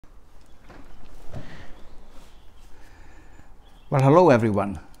Well, hello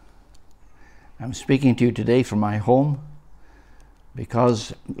everyone. I'm speaking to you today from my home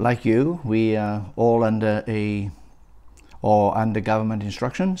because, like you, we are all under government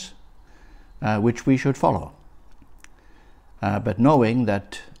instructions, which we should follow. But knowing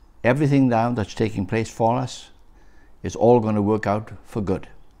that everything now that's taking place for us is all going to work out for good.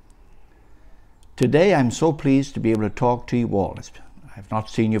 Today, I'm so pleased to be able to talk to you all. I've not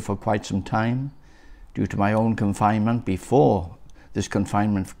seen you for quite some time due to my own confinement before this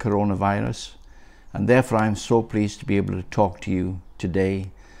confinement for coronavirus, and therefore I'm so pleased to be able to talk to you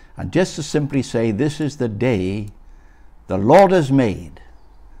today and just to simply say, this is the day the Lord has made,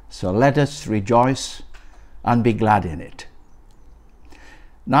 so let us rejoice and be glad in it.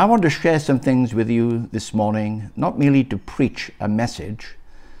 Now I want to share some things with you this morning, not merely to preach a message,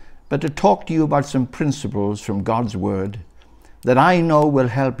 but to talk to you about some principles from God's Word that I know will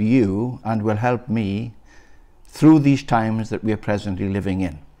help you and will help me through these times that we are presently living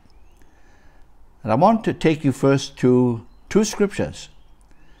in. And I want to take you first to two scriptures,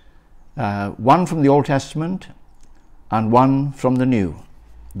 one from the Old Testament and one from the New.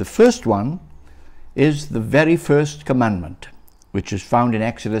 The first one is the very first commandment, which is found in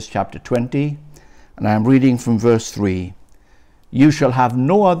Exodus chapter 20, and I'm reading from verse 3. You shall have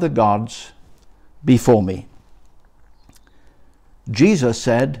no other gods before me. Jesus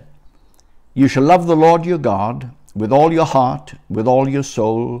said, you shall love the Lord your God with all your heart, with all your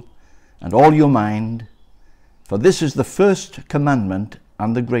soul, and all your mind, for this is the first commandment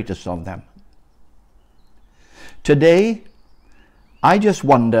and the greatest of them. Today, I just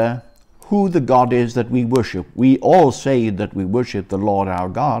wonder who the God is that we worship. We all say that we worship the Lord our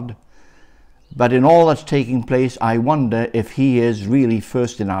God, but in all that's taking place, I wonder if He is really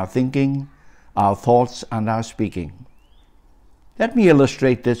first in our thinking, our thoughts, and our speaking. Let me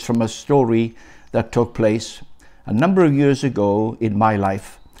illustrate this from a story that took place a number of years ago in my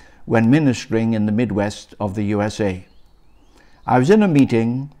life when ministering in the Midwest of the USA. I was in a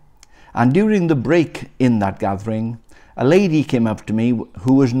meeting, and during the break in that gathering, a lady came up to me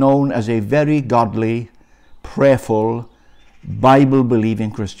who was known as a very godly, prayerful,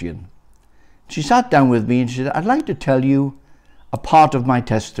 Bible-believing Christian. She sat down with me and she said, I'd like to tell you a part of my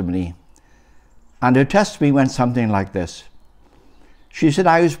testimony. And her testimony went something like this. She said,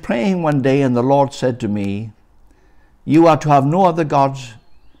 I was praying one day and the Lord said to me, you are to have no other gods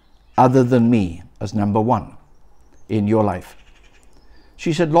other than me as number one in your life.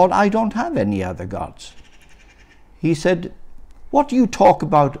 She said, Lord, I don't have any other gods. He said, what do you talk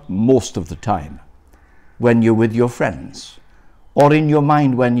about most of the time when you're with your friends or in your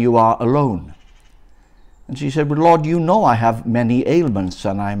mind when you are alone? And she said, well, Lord, you know I have many ailments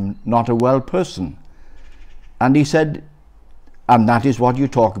and I'm not a well person. And he said, and that is what you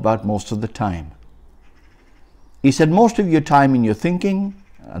talk about most of the time. He said, most of your time in your thinking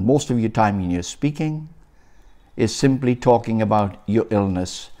and most of your time in your speaking is simply talking about your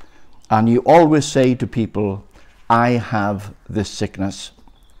illness. And you always say to people, I have this sickness.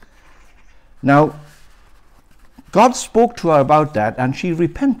 Now, God spoke to her about that and she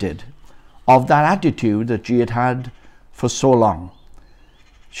repented of that attitude that she had had for so long.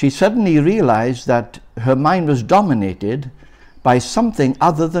 She suddenly realized that her mind was dominated by something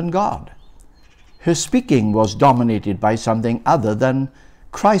other than God. Her speaking was dominated by something other than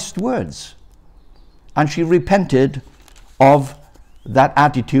Christ's words. And she repented of that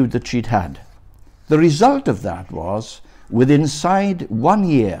attitude that she'd had. The result of that was, within 1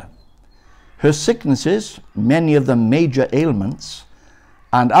 year, her sicknesses, many of them major ailments,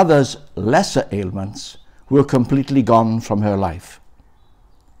 and others lesser ailments, were completely gone from her life.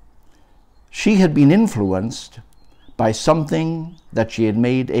 She had been influenced by something that she had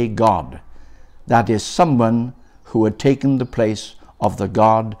made a God, that is, someone who had taken the place of the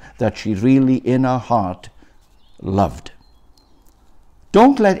God that she really in her heart loved.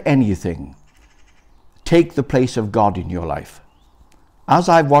 Don't let anything take the place of God in your life. As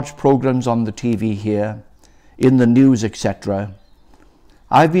I've watched programs on the TV here, in the news, etc.,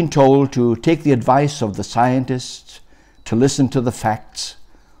 I've been told to take the advice of the scientists, to listen to the facts,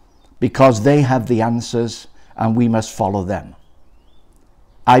 because they have the answers and we must follow them.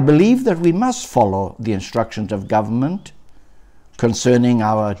 I believe that we must follow the instructions of government concerning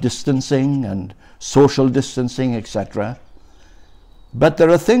our distancing and social distancing, etc. But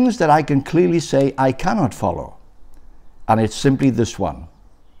there are things that I can clearly say I cannot follow, and it's simply this one.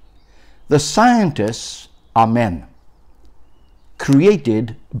 The scientists are men,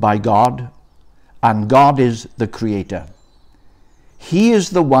 created by God, and God is the creator. He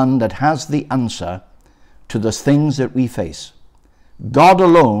is the one that has the answer to the things that we face. God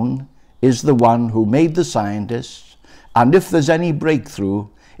alone is the one who made the scientists And if there's any breakthrough,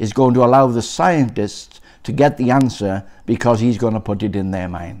 is going to allow the scientists to get the answer because he's going to put it in their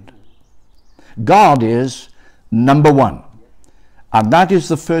mind. God is number one. And that is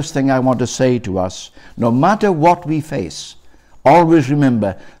the first thing I want to say to us. No matter what we face, always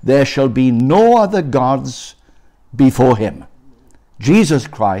remember, there shall be no other gods before him. Jesus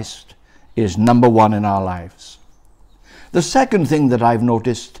Christ is number one in our lives. The second thing that I've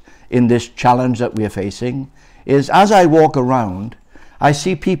noticed in this challenge that we're facing is, as I walk around, I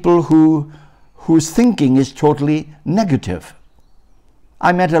see people whose thinking is totally negative.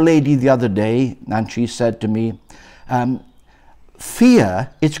 I met a lady the other day, and she said to me,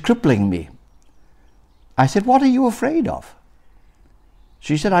 fear, it's crippling me. I said, what are you afraid of?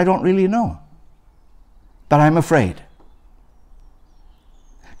 She said, I don't really know, but I'm afraid.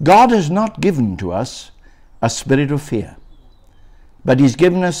 God has not given to us a spirit of fear, but he's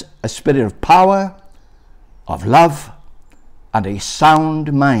given us a spirit of power, of love, and a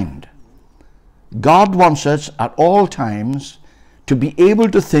sound mind. God wants us at all times to be able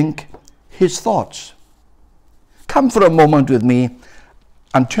to think his thoughts. Come for a moment with me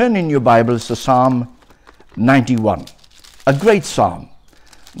and turn in your Bibles to Psalm 91, a great psalm.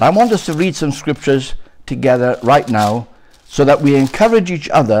 I want us to read some scriptures together right now so that we encourage each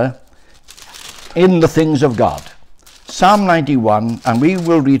other in the things of God. Psalm 91, and we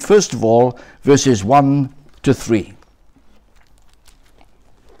will read first of all verses 1 to 3.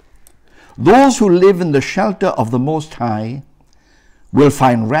 Those who live in the shelter of the Most High will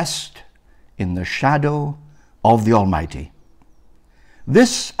find rest in the shadow of the Almighty.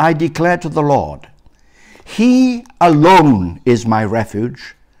 This I declare to the Lord. He alone is my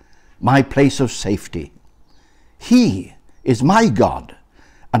refuge, my place of safety. He is my God,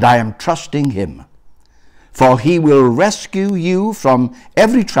 and I am trusting him. For he will rescue you from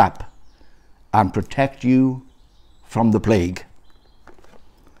every trap and protect you from the plague.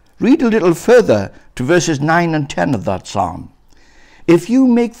 Read a little further to verses 9 and 10 of that psalm. If you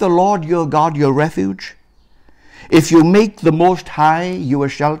make the Lord your God your refuge, if you make the Most High your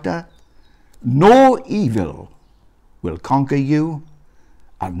shelter, no evil will conquer you,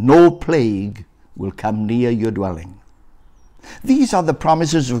 and no plague will come near your dwelling. These are the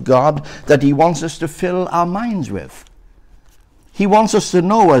promises of God that he wants us to fill our minds with. He wants us to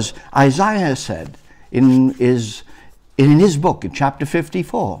know, as Isaiah said in his book in chapter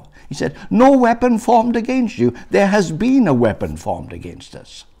 54, he said, no weapon formed against you. There has been a weapon formed against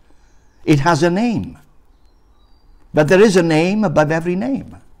us. It has a name. But there is a name above every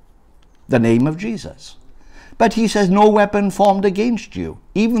name, the name of Jesus. But he says, no weapon formed against you,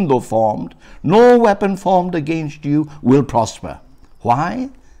 even though formed, no weapon formed against you will prosper. Why?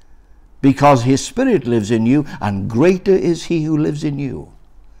 Because his Spirit lives in you, and greater is he who lives in you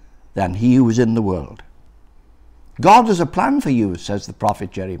than he who is in the world. God has a plan for you, says the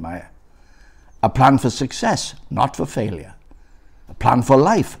prophet Jeremiah. A plan for success, not for failure. A plan for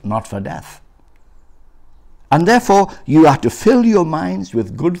life, not for death. And therefore, you have to fill your minds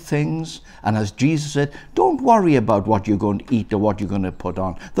with good things. And as Jesus said, don't worry about what you're going to eat or what you're going to put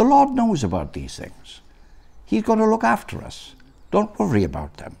on. The Lord knows about these things. He's going to look after us. Don't worry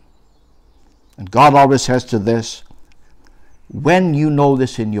about them. And God always says to this, when you know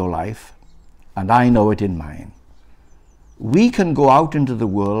this in your life, and I know it in mine, we can go out into the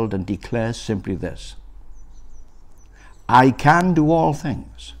world and declare simply this: I can do all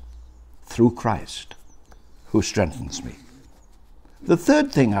things through Christ who strengthens me. The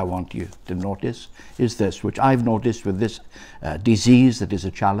third thing I want you to notice is this, which I've noticed with this disease that is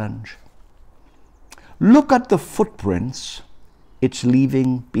a challenge. Look at the footprints it's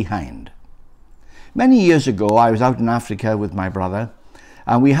leaving behind. Many years ago, I was out in Africa with my brother,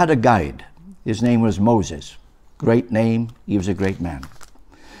 and we had a guide. His name was Moses. Great name, he was a great man.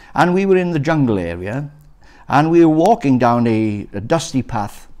 And we were in the jungle area, and we were walking down a dusty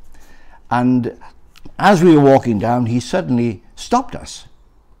path, and as we were walking down, he suddenly stopped us.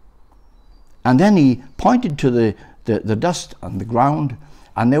 And then he pointed to the dust on the ground,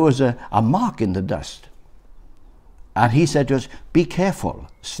 and there was a mark in the dust. And he said to us, be careful,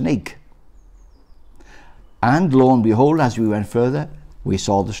 snake. And lo and behold, as we went further, we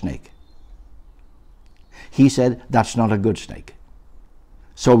saw the snake. He said, that's not a good snake.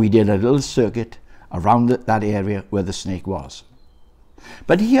 So we did a little circuit around that area where the snake was.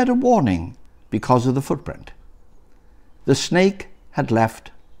 But he had a warning because of the footprint. The snake had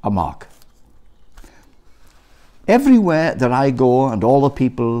left a mark. Everywhere that I go, and all the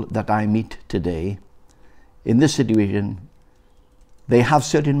people that I meet today in this situation, they have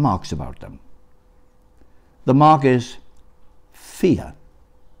certain marks about them. The mark is fear,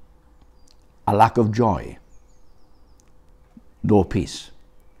 a lack of joy, no peace.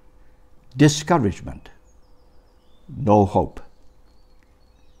 Discouragement, no hope.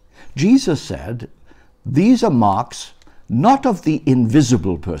 Jesus said, these are marks not of the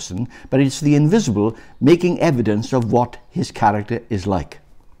invisible person, but it's the invisible making evidence of what his character is like.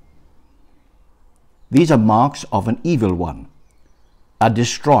 These are marks of an evil one, a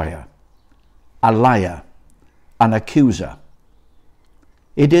destroyer, a liar, an accuser.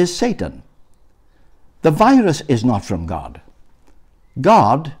 It is Satan. The virus is not from God.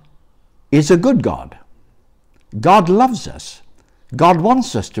 God is a good God. God loves us. God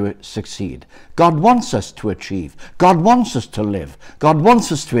wants us to succeed. God wants us to achieve. God wants us to live. God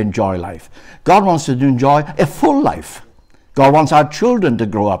wants us to enjoy life. God wants us to enjoy a full life. God wants our children to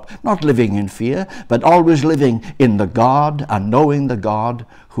grow up, not living in fear, but always living in the God and knowing the God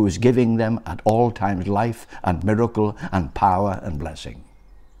who is giving them at all times life and miracle and power and blessing.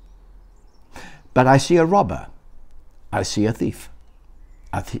 But I see a robber. I see a thief.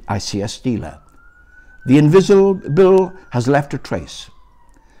 I see a stealer. The invisible has left a trace.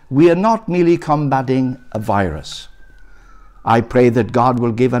 We are not merely combating a virus. I pray that God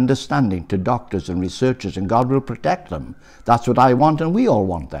will give understanding to doctors and researchers, and God will protect them. That's what I want, and we all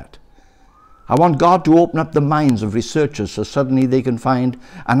want that. I want God to open up the minds of researchers so suddenly they can find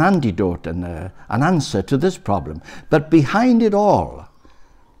an antidote and an answer to this problem. But behind it all,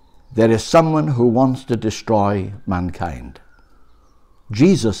 there is someone who wants to destroy mankind.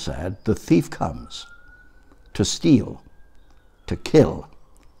 Jesus said, the thief comes to steal, to kill,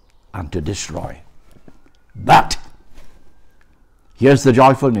 and to destroy. But here's the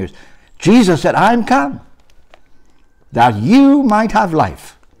joyful news. Jesus said, I'm come that you might have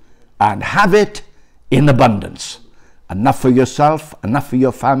life and have it in abundance. Enough for yourself, enough for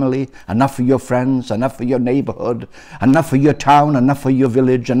your family, enough for your friends, enough for your neighborhood, enough for your town, enough for your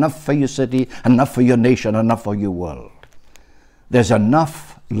village, enough for your city, enough for your nation, enough for your world. There's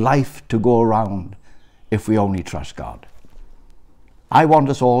enough life to go around if we only trust God. I want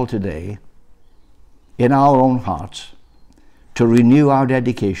us all today, in our own hearts, to renew our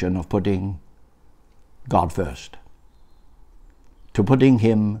dedication of putting God first, to putting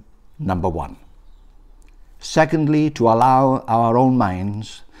Him number one. Secondly, to allow our own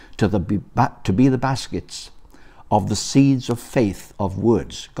minds to be the baskets of the seeds of faith, of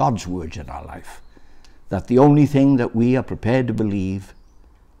words, God's words in our life, that the only thing that we are prepared to believe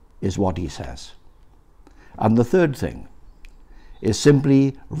is what He says. And the third thing is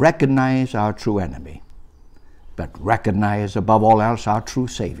simply recognize our true enemy, but recognize above all else our true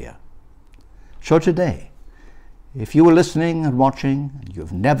Savior. So today, if you were listening and watching, and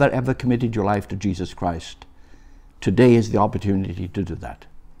you've never ever committed your life to Jesus Christ, today is the opportunity to do that.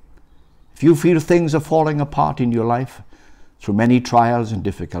 If you feel things are falling apart in your life through many trials and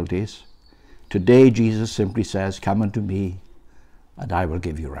difficulties, today Jesus simply says, come unto me and I will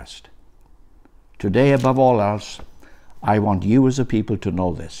give you rest. Today, above all else, I want you as a people to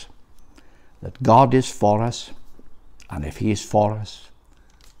know this, that God is for us, and if He is for us,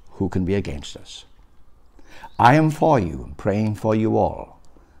 who can be against us? I am for you and praying for you all.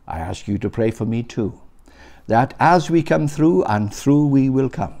 I ask you to pray for me too, that as we come through, and through we will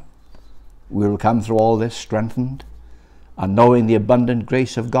come through all this strengthened and knowing the abundant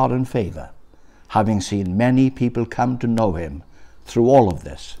grace of God and favor, having seen many people come to know Him through all of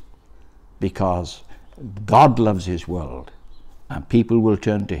this, because God loves His world, and people will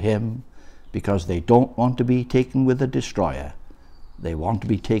turn to Him because they don't want to be taken with a destroyer. They want to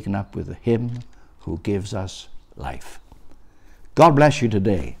be taken up with Him who gives us life. God bless you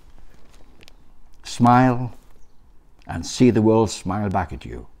today. Smile and see the world smile back at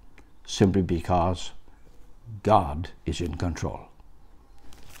you, simply because God is in control.